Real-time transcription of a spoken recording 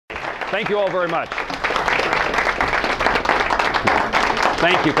Thank you all very much.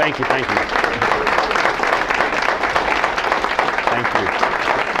 Thank you, thank you, thank you. Thank you.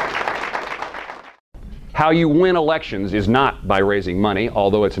 How you win elections is not by raising money,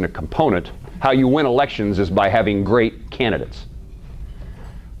 although it's a component. How you win elections is by having great candidates.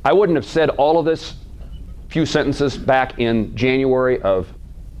 I wouldn't have said all of this few sentences back in January of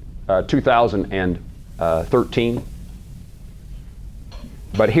 2013.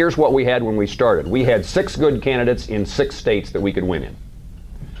 But here's what we had when we started. We had 6 good candidates in 6 states that we could win in.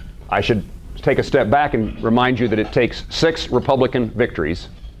 I should take a step back and remind you that it takes 6 Republican victories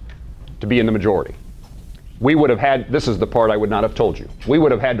to be in the majority. We would have had, this is the part I would not have told you, we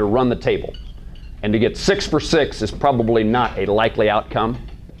would have had to run the table. And to get 6 for 6 is probably not a likely outcome.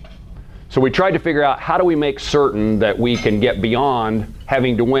 So we tried to figure out, how do we make certain that we can get beyond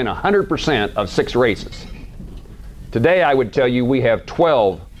having to win 100% of 6 races? Today, I would tell you we have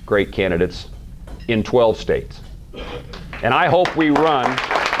 12 great candidates in 12 states. And I hope we run,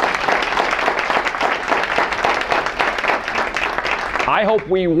 I hope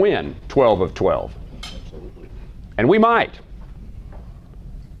we win 12 of 12. And we might.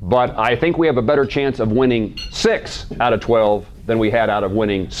 But I think we have a better chance of winning 6 out of 12 than we had out of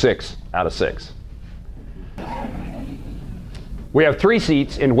winning 6 out of 6. We have 3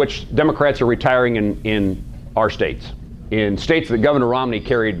 seats in which Democrats are retiring in our states, in states that Governor Romney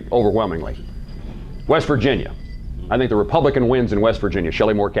carried overwhelmingly. West Virginia, I think the Republican wins in West Virginia,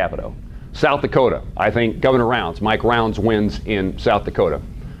 Shelley Moore Capito. South Dakota, I think Governor Rounds, Mike Rounds wins in South Dakota.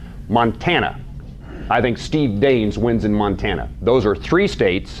 Montana, I think Steve Daines wins in Montana. Those are 3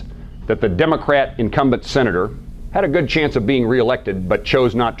 states that the Democrat incumbent senator had a good chance of being reelected but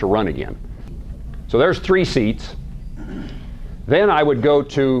chose not to run again. So there's 3 seats. Then I would go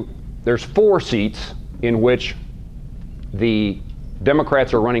to, there's 4 seats in which the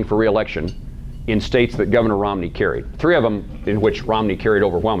Democrats are running for re-election in states that Governor Romney carried. 3 of them in which Romney carried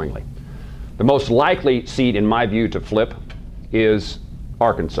overwhelmingly. The most likely seat, in my view, to flip is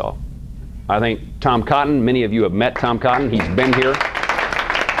Arkansas. I think Tom Cotton, many of you have met Tom Cotton, he's been here.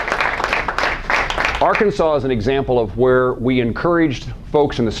 Arkansas is an example of where we encouraged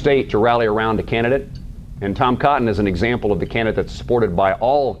folks in the state to rally around a candidate. And Tom Cotton is an example of the candidate that's supported by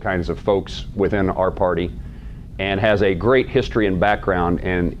all kinds of folks within our party and has a great history and background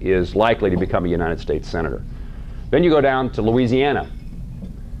and is likely to become a United States Senator. Then you go down to Louisiana.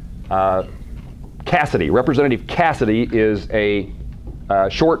 Cassidy, Representative Cassidy is a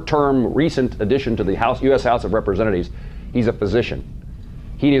short-term recent addition to the U.S. House of Representatives. He's a physician.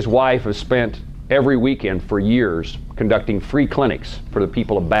 He and his wife have spent every weekend for years conducting free clinics for the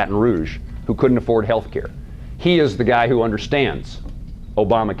people of Baton Rouge who couldn't afford health care. He is the guy who understands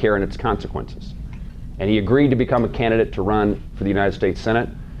Obamacare and its consequences. And he agreed to become a candidate to run for the United States Senate.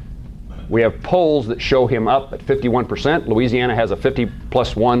 We have polls that show him up at 51%. Louisiana has a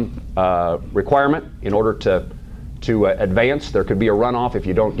 50+1 requirement in order to advance. There could be a runoff if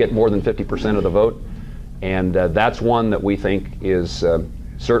you don't get more than 50% of the vote. And that's one that we think is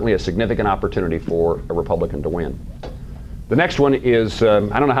certainly a significant opportunity for a Republican to win. The next one is,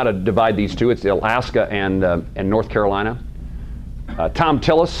 I don't know how to divide these two. It's Alaska and North Carolina. Tom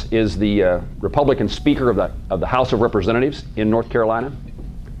Tillis is the Republican Speaker of the House of Representatives in North Carolina.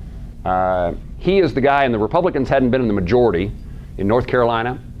 He is the guy, and the Republicans hadn't been in the majority in North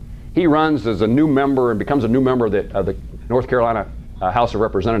Carolina. He runs as a new member and becomes a new member of the North Carolina House of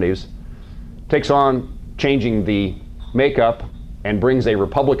Representatives, takes on changing the makeup and brings a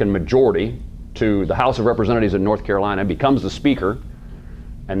Republican majority to the House of Representatives in North Carolina, becomes the Speaker,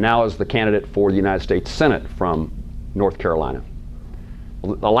 and now is the candidate for the United States Senate from North Carolina.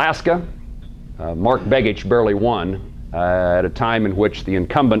 Alaska, Mark Begich barely won at a time in which the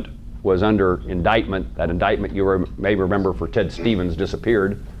incumbent was under indictment. That indictment, you may remember, for Ted Stevens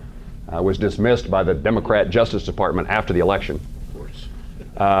disappeared, was dismissed by the Democrat Justice Department after the election.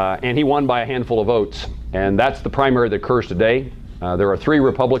 And he won by a handful of votes. And that's the primary that occurs today. There are 3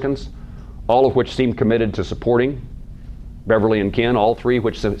 Republicans, all of which seem committed to supporting Beverly and Ken, all 3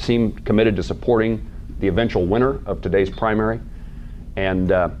 which seem committed to supporting the eventual winner of today's primary.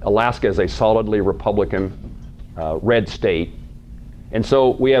 And Alaska is a solidly Republican red state. And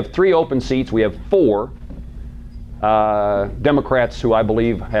so we have 3 open seats. We have 4 Democrats who I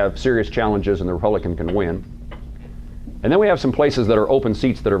believe have serious challenges and the Republican can win. And then we have some places that are open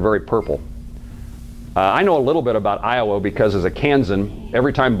seats that are very purple. I know a little bit about Iowa because as a Kansan,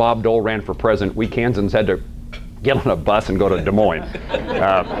 every time Bob Dole ran for president, we Kansans had to get on a bus and go to Des Moines.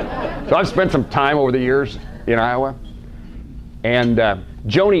 So I've spent some time over the years in Iowa. And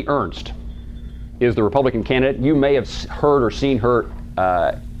Joni Ernst is the Republican candidate. You may have heard or seen her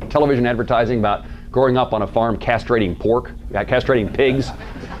television advertising about growing up on a farm castrating castrating pigs,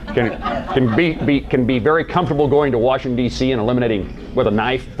 can be very comfortable going to Washington, D.C. and eliminating with a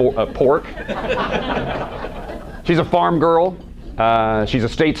knife pork. She's a farm girl. She's a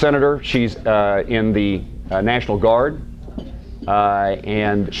state senator. She's in the National Guard.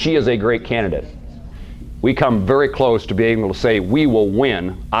 And she is a great candidate. We come very close to being able to say we will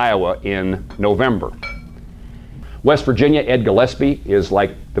win Iowa in November. West Virginia, Ed Gillespie is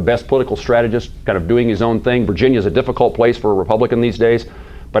like the best political strategist, kind of doing his own thing. Virginia is a difficult place for a Republican these days,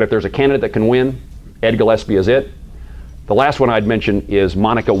 but if there's a candidate that can win, Ed Gillespie is it. The last one I'd mention is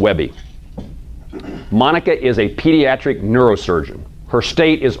Monica Webby. Monica is a pediatric neurosurgeon. Her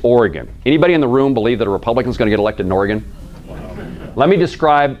state is Oregon. Anybody in the room believe that a Republican's going to get elected in Oregon? Let me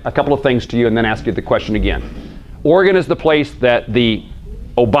describe a couple of things to you and then ask you the question again. Oregon is the place that the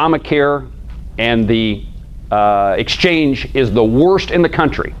Obamacare and the exchange is the worst in the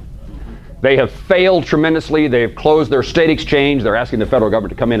country. They have failed tremendously. They've closed their state exchange. They're asking the federal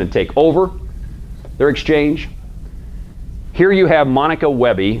government to come in and take over their exchange. Here you have Monica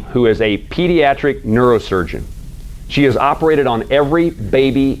Webby, who is a pediatric neurosurgeon. She has operated on every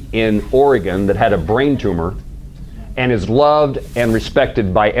baby in Oregon that had a brain tumor and is loved and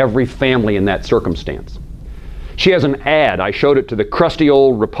respected by every family in that circumstance. She has an ad. I showed it to the crusty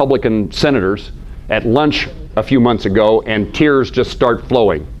old Republican senators at lunch a few months ago, and tears just start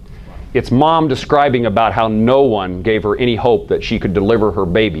flowing. It's mom describing about how no one gave her any hope that she could deliver her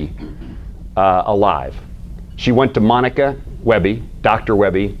baby alive. She went to Monica Webby, Dr.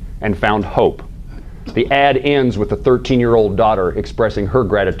 Webby, and found hope. The ad ends with the 13-year-old daughter expressing her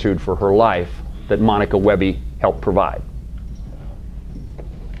gratitude for her life that Monica Webby helped provide.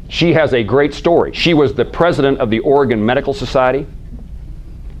 She has a great story. She was the president of the Oregon Medical Society.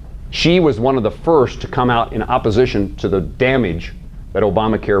 She was one of the first to come out in opposition to the damage that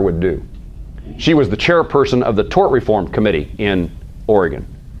Obamacare would do. She was the chairperson of the Tort Reform Committee in Oregon.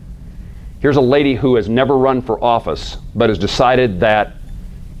 Here's a lady who has never run for office, but has decided that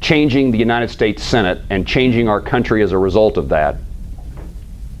changing the United States Senate and changing our country as a result of that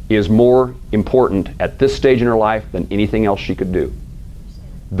is more important at this stage in her life than anything else she could do.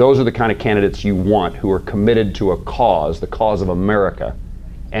 Those are the kind of candidates you want, who are committed to a cause, the cause of America,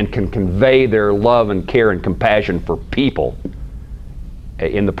 and can convey their love and care and compassion for people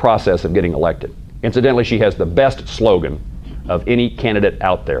in the process of getting elected. Incidentally, she has the best slogan of any candidate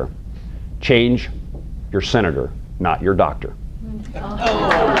out there: change your senator, not your doctor.